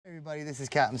Everybody, this is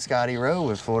Captain Scotty Rowe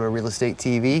with Florida Real Estate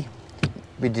TV.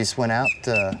 We just went out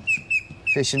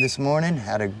fishing this morning,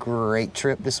 had a great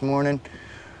trip this morning.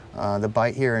 The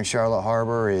bite here in Charlotte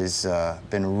Harbor has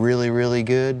been really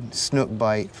good. Snook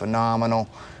bite, phenomenal.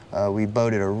 We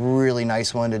boated a really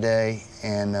nice one today,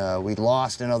 and we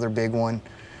lost another big one.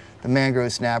 The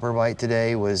mangrove snapper bite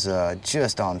today was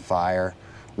just on fire.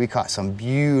 We caught some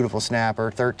beautiful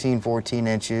snapper, 13, 14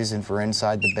 inches, and for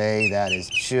inside the bay, that is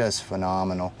just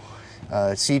phenomenal.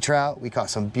 Sea trout, we caught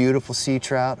some beautiful sea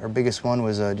trout. Our biggest one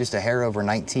was just a hair over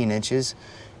 19 inches.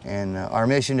 And our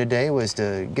mission today was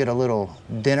to get a little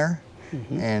dinner,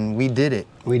 and we did it.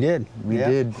 We did. We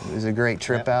did. It was a great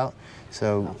trip out.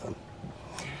 So,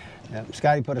 awesome.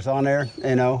 Scotty put us on there,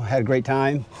 you know, had a great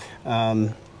time.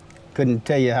 Couldn't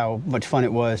tell you how much fun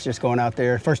it was just going out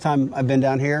there. First time I've been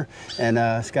down here,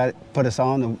 and Scott put us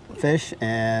on the fish,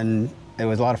 and it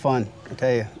was a lot of fun. I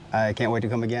tell you, I can't wait to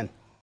come again.